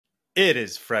It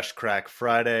is Fresh Crack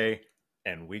Friday,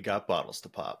 and we got bottles to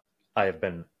pop. I have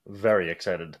been very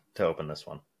excited to open this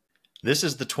one. This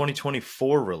is the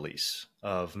 2024 release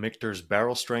of Michter's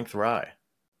Barrel Strength Rye.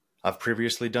 I've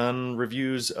previously done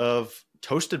reviews of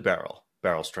Toasted Barrel,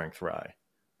 Barrel Strength Rye,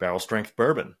 Barrel Strength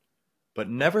Bourbon, but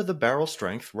never the Barrel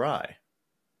Strength Rye.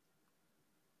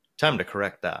 Time to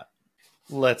correct that.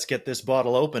 Let's get this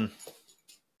bottle open.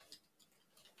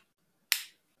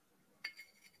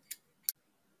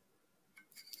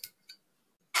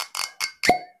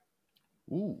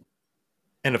 Ooh.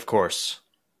 And of course,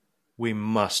 we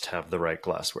must have the right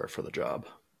glassware for the job.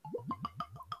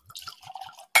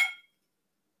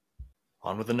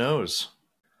 On with the nose.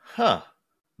 Huh.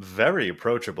 Very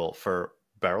approachable for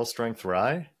barrel strength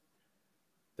rye.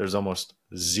 There's almost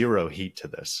zero heat to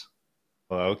this.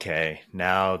 Okay,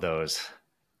 now those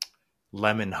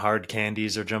lemon hard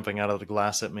candies are jumping out of the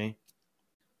glass at me.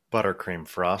 Buttercream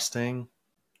frosting.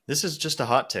 This is just a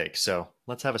hot take, so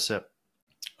let's have a sip.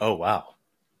 Oh, wow.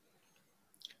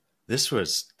 This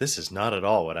is not at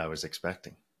all what I was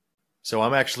expecting. So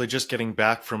I'm actually just getting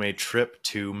back from a trip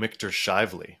to Michter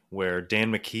Shively, where Dan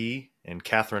McKee and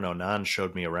Catherine Onan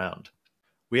showed me around.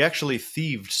 We actually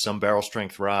thieved some barrel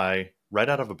strength rye right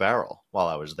out of a barrel while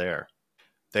I was there.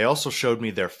 They also showed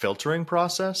me their filtering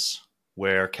process,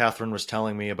 where Catherine was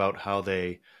telling me about how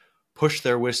they push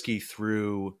their whiskey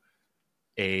through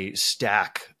a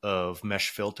stack of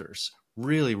mesh filters.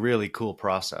 Really, really cool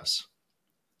process.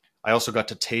 I also got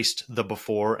to taste the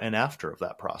before and after of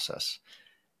that process.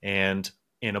 And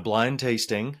in a blind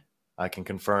tasting, I can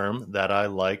confirm that I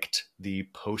liked the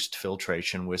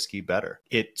post-filtration whiskey better.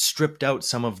 It stripped out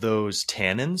some of those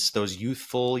tannins, those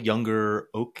youthful, younger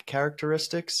oak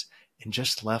characteristics, and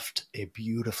just left a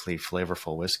beautifully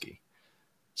flavorful whiskey.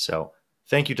 So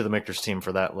thank you to the Michter's team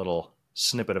for that little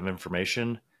snippet of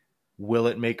information. Will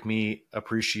it make me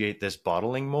appreciate this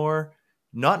bottling more?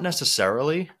 Not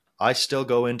necessarily. I still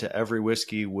go into every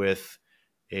whiskey with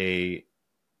a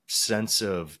sense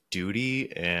of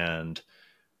duty and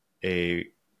a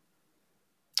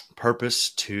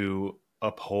purpose to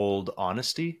uphold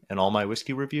honesty in all my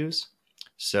whiskey reviews.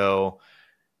 So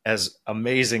as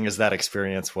amazing as that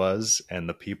experience was, and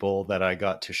the people that I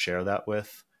got to share that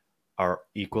with are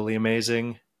equally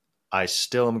amazing, I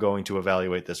still am going to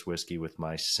evaluate this whiskey with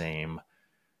my same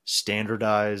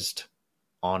standardized,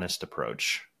 honest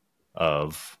approach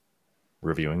of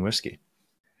reviewing whiskey.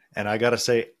 And I gotta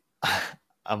say,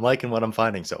 I'm liking what I'm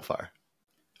finding so far.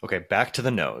 Okay, back to the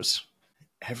nose.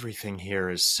 Everything here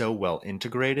is so well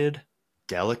integrated,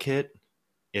 delicate.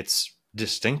 It's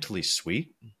distinctly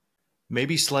sweet.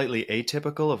 Maybe slightly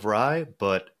atypical of rye,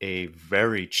 but a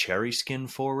very cherry skin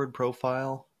forward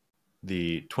profile.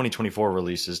 The 2024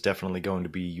 release is definitely going to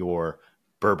be your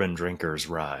bourbon drinker's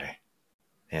rye.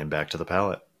 And back to the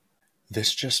palate.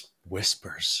 This just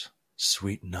whispers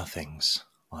sweet nothings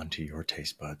onto your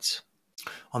taste buds.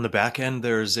 On the back end,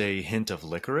 there's a hint of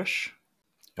licorice.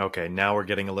 Okay, now we're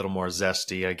getting a little more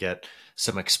zesty. I get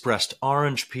some expressed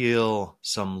orange peel,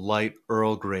 some light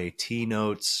Earl Grey tea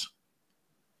notes.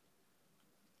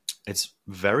 It's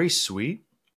very sweet,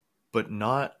 but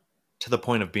not to the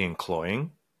point of being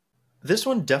cloying. This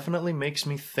one definitely makes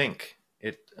me think.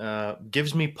 It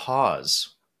gives me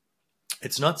pause.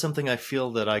 It's not something I feel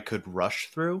that I could rush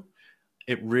through.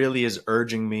 It really is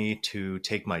urging me to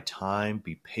take my time,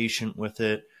 be patient with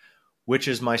it, which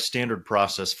is my standard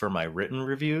process for my written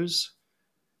reviews.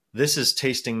 This is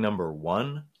tasting number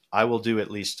 1. I will do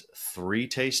at least 3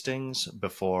 tastings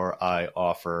before I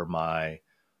offer my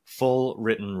full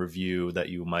written review that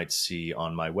you might see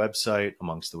on my website,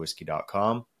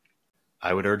 amongstthewhiskey.com.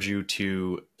 I would urge you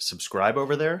to subscribe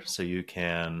over there so you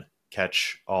can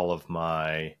catch all of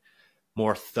my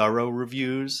more thorough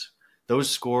reviews. Those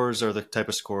scores are the type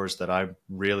of scores that I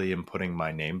really am putting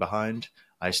my name behind.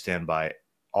 I stand by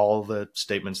all the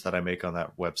statements that I make on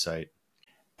that website.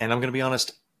 And I'm going to be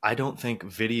honest, I don't think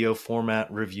video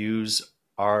format reviews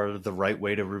are the right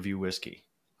way to review whiskey.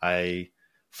 I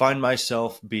find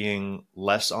myself being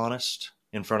less honest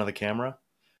in front of the camera.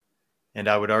 And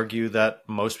I would argue that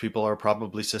most people are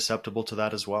probably susceptible to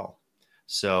that as well.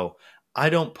 So I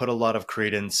don't put a lot of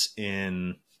credence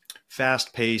in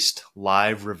fast-paced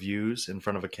live reviews in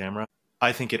front of a camera.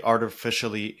 I think it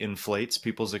artificially inflates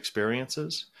people's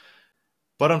experiences.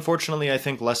 But unfortunately, I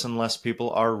think less and less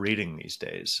people are reading these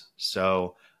days.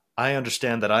 So I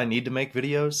understand that I need to make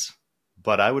videos,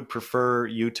 but I would prefer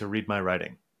you to read my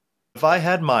writing. If I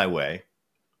had my way,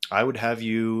 I would have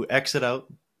you exit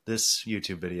out this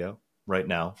YouTube video right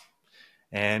now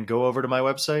and go over to my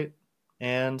website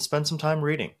and spend some time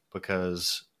reading,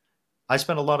 because I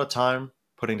spent a lot of time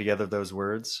putting together those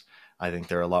words. I think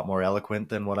they're a lot more eloquent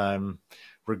than what I'm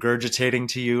regurgitating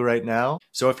to you right now.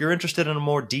 So if you're interested in a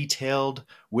more detailed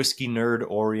whiskey nerd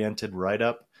oriented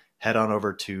write-up, head on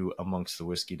over to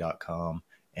amongstthewhiskey.com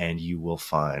and you will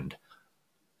find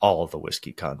all the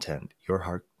whiskey content your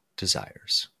heart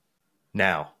desires.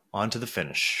 Now, on to the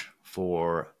finish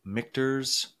for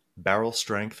Michter's Barrel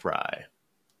Strength Rye.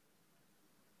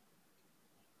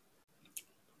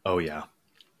 Oh yeah,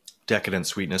 decadent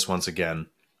sweetness once again.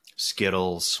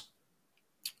 Skittles,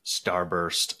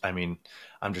 Starburst. I mean,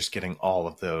 I'm just getting all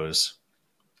of those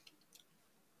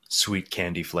sweet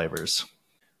candy flavors.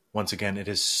 Once again, it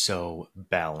is so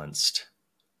balanced.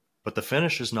 But the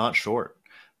finish is not short.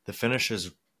 The finish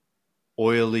is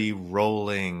oily,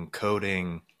 rolling,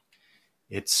 coating.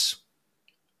 It's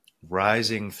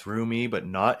rising through me, but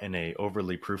not in a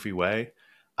overly proofy way.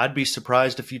 I'd be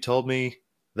surprised if you told me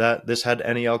that this had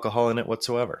any alcohol in it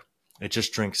whatsoever. It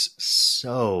just drinks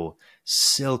so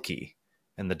silky,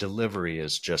 and the delivery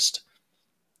is just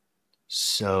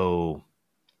so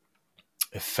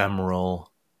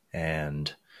ephemeral,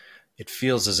 and it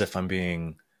feels as if I'm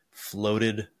being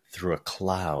floated through a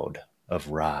cloud of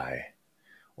rye,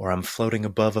 or I'm floating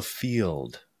above a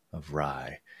field of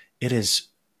rye. It is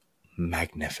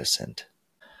magnificent.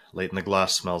 Late in the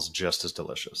glass smells just as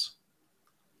delicious.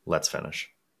 Let's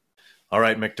finish. All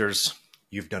right, Michters,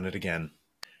 you've done it again.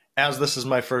 As this is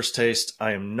my first taste,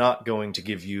 I am not going to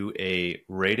give you a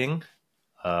rating.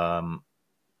 I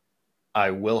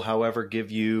will, however,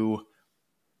 give you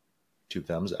 2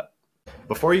 thumbs up.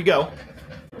 Before you go,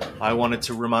 I wanted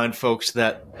to remind folks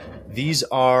that these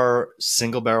are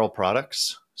single barrel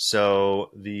products.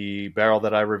 So the barrel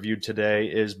that I reviewed today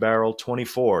is barrel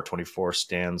 24. 24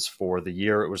 stands for the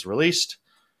year it was released.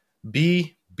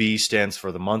 B stands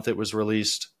for the month it was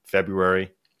released,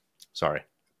 February. Sorry,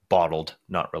 bottled,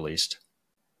 not released.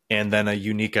 And then a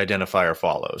unique identifier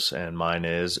follows, and mine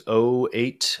is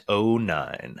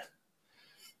 0809.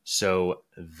 So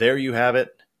there you have it.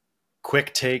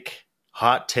 Quick take,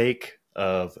 hot take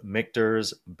of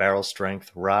Michter's Barrel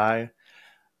Strength Rye.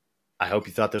 I hope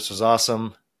you thought this was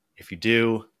awesome. If you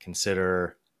do,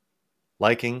 consider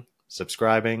liking,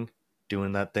 subscribing,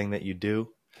 doing that thing that you do.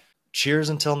 Cheers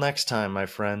until next time, my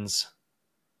friends.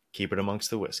 Keep it amongst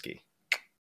the whiskey.